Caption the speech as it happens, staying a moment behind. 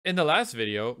In the last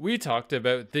video, we talked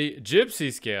about the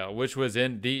Gypsy scale, which was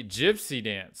in the Gypsy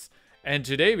dance. And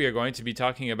today we are going to be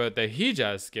talking about the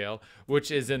Hijaz scale,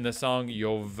 which is in the song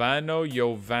Jovano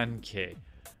Jovanke.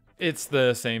 It's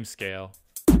the same scale.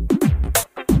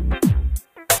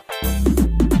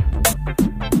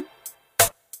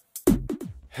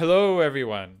 Hello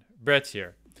everyone, Brett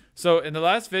here. So in the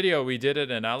last video we did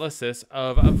an analysis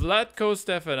of Vlatko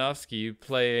Stefanovski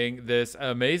playing this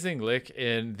amazing lick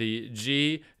in the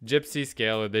G Gypsy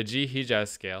scale, or the G Hijaz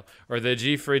scale, or the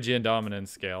G Phrygian dominant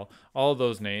scale, all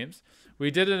those names.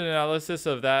 We did an analysis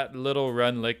of that little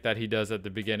run lick that he does at the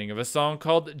beginning of a song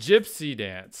called Gypsy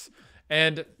Dance.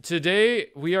 And today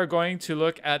we are going to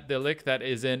look at the lick that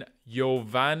is in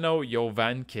Jovano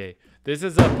Jovanke. This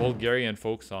is a Bulgarian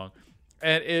folk song,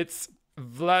 and it's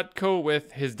Vlatko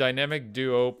with his dynamic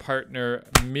duo partner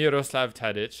Miroslav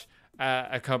Tadic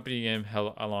accompanying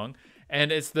him along.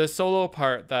 And it's the solo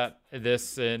part that in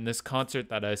this concert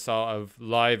that I saw of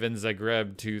live in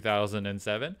Zagreb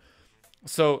 2007.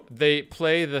 So they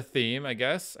play the theme, I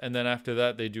guess, and then after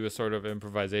that they do a sort of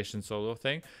improvisation solo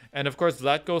thing. And of course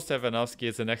Vlatko Stefanovski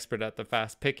is an expert at the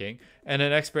fast picking, and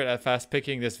an expert at fast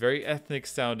picking this very ethnic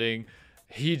sounding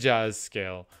Hijaz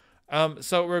scale.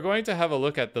 So we're going to have a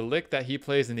look at the lick that he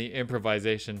plays in the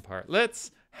improvisation part.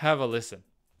 Let's have a listen.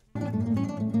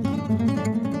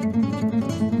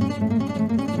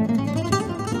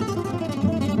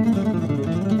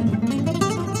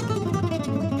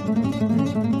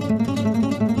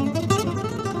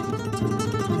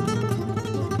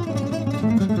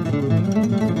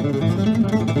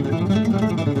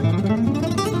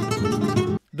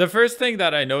 The first thing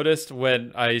that I noticed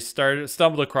when I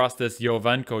stumbled across this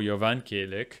Jovanke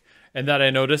lick, and that I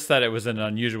noticed that it was an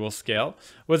unusual scale,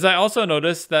 was I also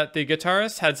noticed that the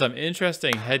guitarist had some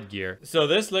interesting headgear. So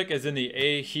this lick is in the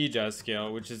A Hijaz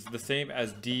scale, which is the same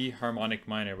as D harmonic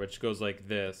minor, which goes like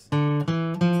this.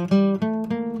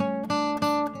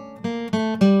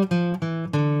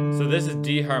 So this is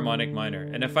D harmonic minor,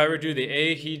 and if I were to do the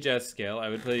A Hijaz scale, I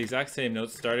would play the exact same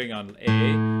notes starting on A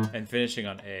and finishing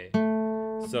on A.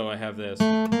 So I have this.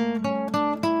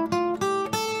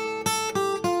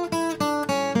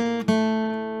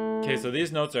 Okay, so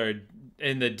these notes are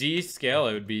in the D scale.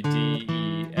 It would be D,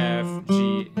 E, F,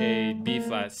 G, A, B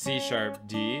flat, C sharp,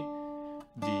 D,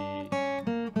 D.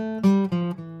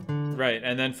 Right,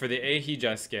 and then for the A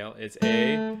Hijaz scale, it's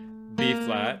A, B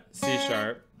flat, C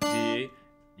sharp, D,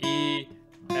 E,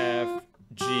 F,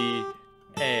 G,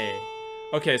 A.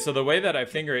 Okay, so the way that I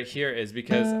finger it here is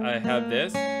because I have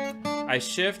this. I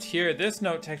shift here, this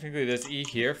note, technically this E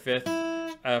here,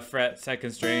 5th fret,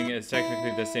 2nd string, is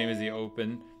technically the same as the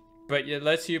open, but it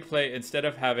lets you play, instead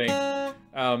of having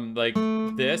like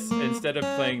this, instead of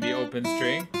playing the open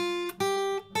string,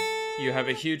 you have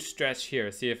a huge stretch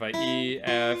here. See, if I E,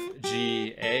 F,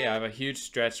 G, A, I have a huge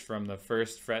stretch from the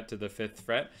 1st fret to the 5th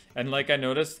fret, and like I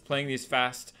noticed, playing these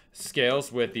fast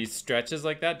scales with these stretches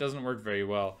like that doesn't work very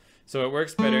well. So it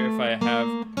works better if I have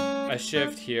a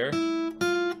shift here,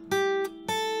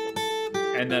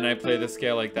 and then I play the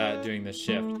scale like that, doing the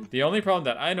shift. The only problem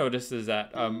that I noticed is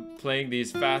that playing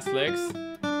these fast licks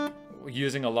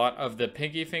using a lot of the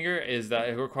pinky finger is that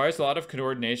it requires a lot of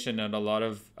coordination and a lot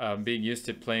of being used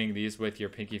to playing these with your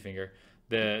pinky finger.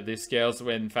 The scales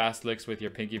when fast licks with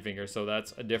your pinky finger, so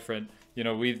that's a different, you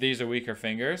know, these are weaker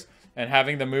fingers, and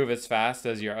having them move as fast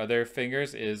as your other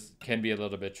fingers can be a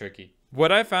little bit tricky. What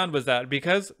I found was that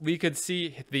because we could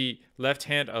see the left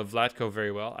hand of Vlatko very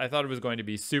well, I thought it was going to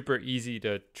be super easy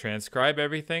to transcribe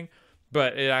everything,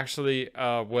 but it actually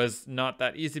was not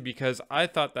that easy because I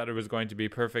thought that it was going to be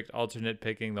perfect alternate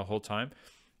picking the whole time,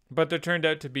 but there turned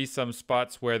out to be some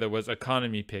spots where there was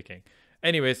economy picking.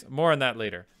 Anyways, more on that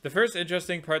later. The first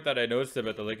interesting part that I noticed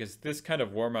about the lick is this kind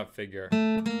of warm-up figure.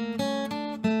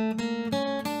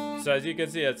 So as you can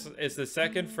see, it's the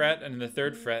 2nd fret and the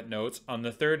 3rd fret notes on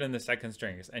the 3rd and the 2nd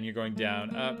strings, and you're going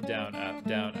down, up, down, up,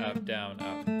 down, up, down,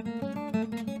 up.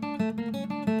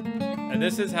 And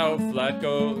this is how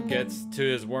Vlatko gets to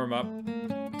his warm-up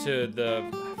to the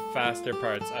faster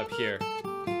parts up here.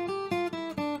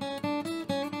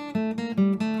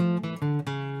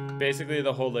 Basically,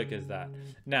 the whole lick is that.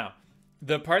 Now,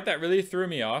 the part that really threw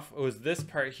me off was this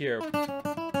part here.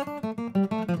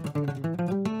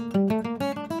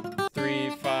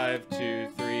 5 2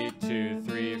 3 2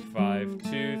 3 5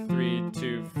 2 3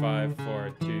 2 5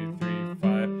 4 2 3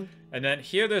 5, and then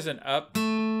here there's an up,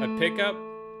 a pickup.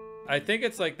 I think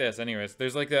it's like this. Anyways,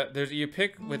 there's like you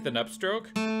pick with an upstroke,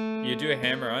 you do a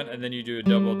hammer on, and then you do a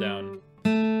double down,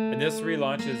 and this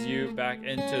relaunches you back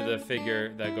into the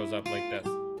figure that goes up like this.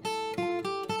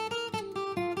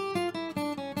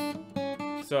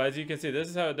 So as you can see, this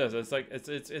is how it does. It's like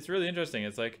it's really interesting.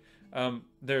 It's like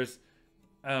there's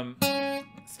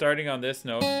starting on this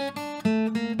note.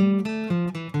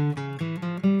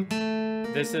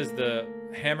 This is the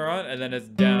hammer on, and then it's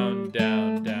down,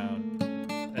 down, down,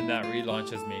 and that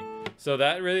relaunches me. So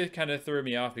that really kind of threw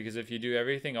me off, because if you do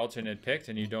everything alternate picked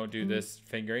and you don't do this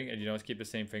fingering and you don't keep the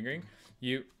same fingering,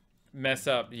 you mess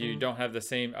up. You don't have the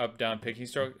same up down picking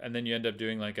stroke, and then you end up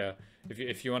doing like a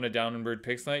if you want a downward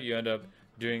pick slide, you end up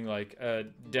doing like a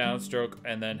down stroke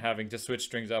and then having to switch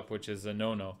strings up, which is a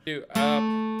no-no. Do up,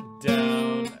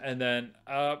 down, and then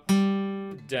up,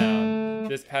 down.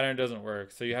 This pattern doesn't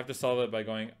work, so you have to solve it by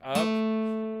going up,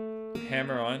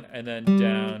 hammer on, and then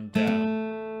down,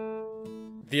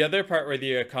 down. The other part where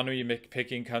the economy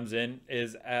picking comes in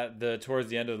is at towards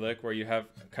the end of the lick, where you have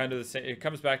kind of the same. It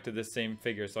comes back to the same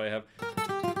figure. So I have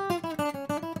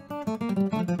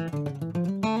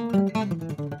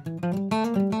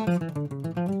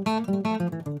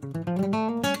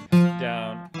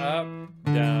down, up,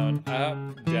 down,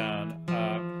 up, down,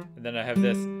 up, and then I have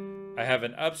this. I have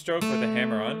an upstroke with a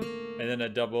hammer on, and then a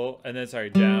double, and then sorry,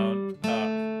 down,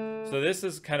 up. So this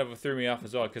is kind of threw me off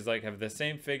as well, because like I have the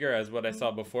same figure as what I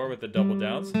saw before with the double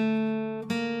downs,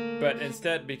 but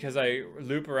instead, because I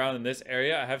loop around in this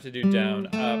area, I have to do down,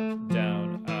 up,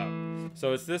 down, up.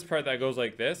 So it's this part that goes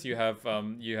like this. You have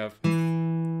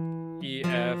E,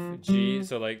 F, G,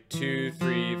 so like 2,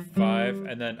 3, 5,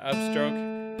 and then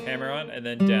upstroke, hammer on, and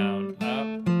then down, up.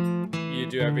 You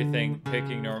do everything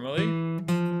picking normally,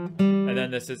 and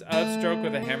then this is upstroke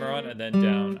with a hammer on, and then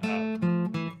down, up.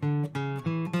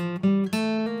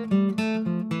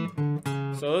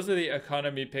 So those are the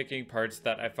economy picking parts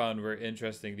that I found were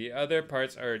interesting. The other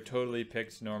parts are totally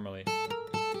picked normally.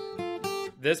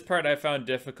 This part I found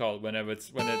difficult when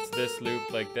it's this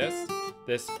loop like this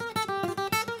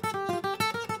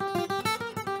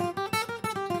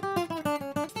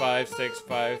 5 6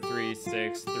 5 3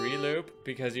 6 3 loop,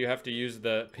 because you have to use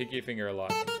the pinky finger a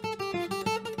lot.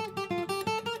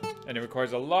 And it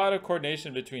requires a lot of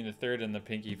coordination between the third and the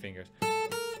pinky fingers.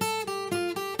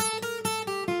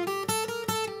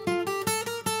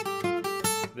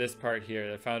 This part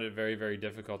here, I found it very, very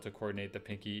difficult to coordinate the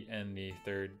pinky and the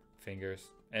third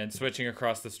fingers, and switching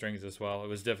across the strings as well. It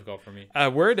was difficult for me. A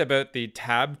word about the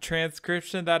tab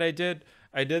transcription that I did.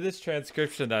 I did this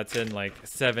transcription that's in like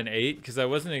 7/8, because I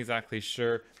wasn't exactly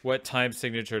sure what time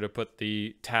signature to put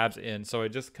the tabs in, so I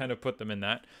just kind of put them in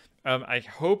that. I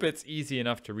hope it's easy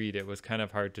enough to read. It was kind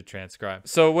of hard to transcribe.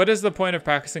 So what is the point of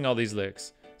practicing all these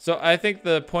licks? So I think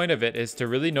the point of it is to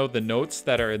really know the notes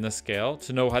that are in the scale,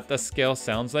 to know what the scale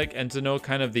sounds like, and to know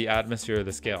kind of the atmosphere of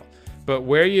the scale. But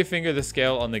where you finger the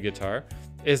scale on the guitar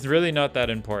is really not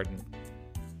that important.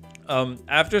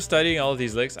 After studying all of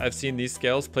these licks, I've seen these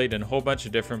scales played in a whole bunch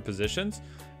of different positions,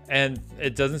 and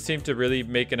it doesn't seem to really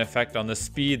make an effect on the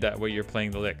speed that way you're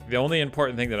playing the lick. The only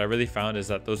important thing that I really found is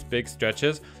that those big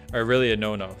stretches are really a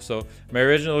no-no. So my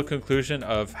original conclusion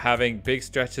of having big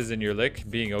stretches in your lick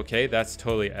being okay, that's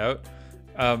totally out.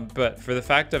 But for the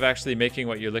fact of actually making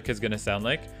what your lick is going to sound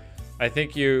like, I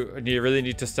think you really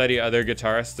need to study other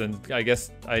guitarists, and I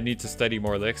guess I need to study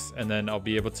more licks, and then I'll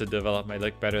be able to develop my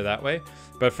lick better that way.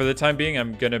 But for the time being,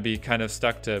 I'm going to be kind of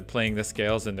stuck to playing the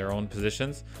scales in their own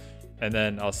positions, and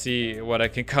then I'll see what I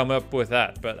can come up with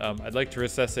that. But I'd like to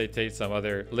resuscitate some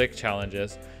other lick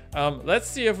challenges. Let's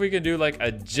see if we can do like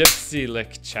a Gypsy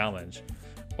lick challenge,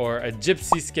 or a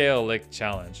Gypsy scale lick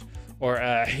challenge, or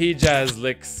a Hijaz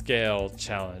lick scale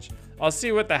challenge. I'll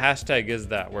see what the hashtag is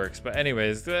that works. But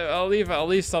anyways, I'll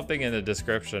leave something in the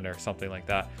description or something like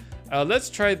that.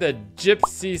 Let's try the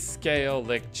Gypsy scale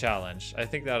lick challenge. I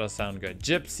think that'll sound good.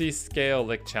 Gypsy scale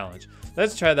lick challenge.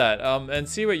 Let's try that and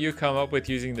see what you come up with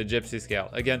using the Gypsy scale.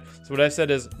 Again, so what I've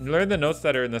said is learn the notes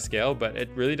that are in the scale, but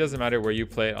it really doesn't matter where you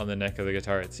play it on the neck of the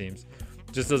guitar, it seems.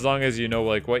 Just as long as you know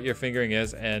like what your fingering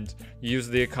is, and use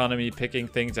the economy picking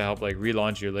thing to help like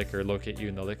relaunch your lick or locate you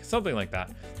in the lick, something like that.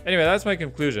 Anyway, that's my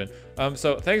conclusion.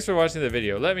 So thanks for watching the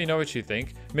video. Let me know what you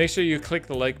think. Make sure you click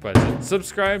the like button,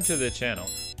 subscribe to the channel.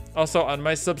 Also on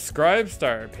my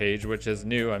Subscribestar page, which is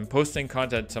new, I'm posting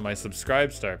content to my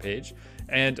Subscribestar page,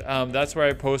 and that's where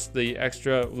I post the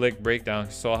extra lick breakdown.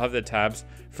 So I'll have the tabs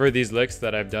for these licks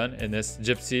that I've done in this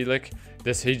Gypsy lick,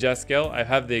 this Hijaz scale. I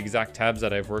have the exact tabs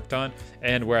that I've worked on,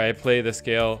 and where I play the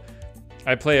scale,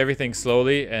 I play everything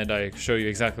slowly and I show you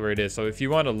exactly where it is. So if you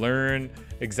want to learn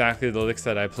exactly the licks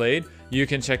that I played, you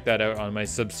can check that out on my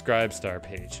Subscribestar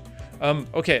page.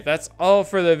 Okay, that's all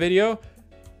for the video.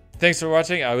 Thanks for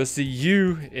watching. I will see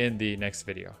you in the next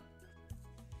video.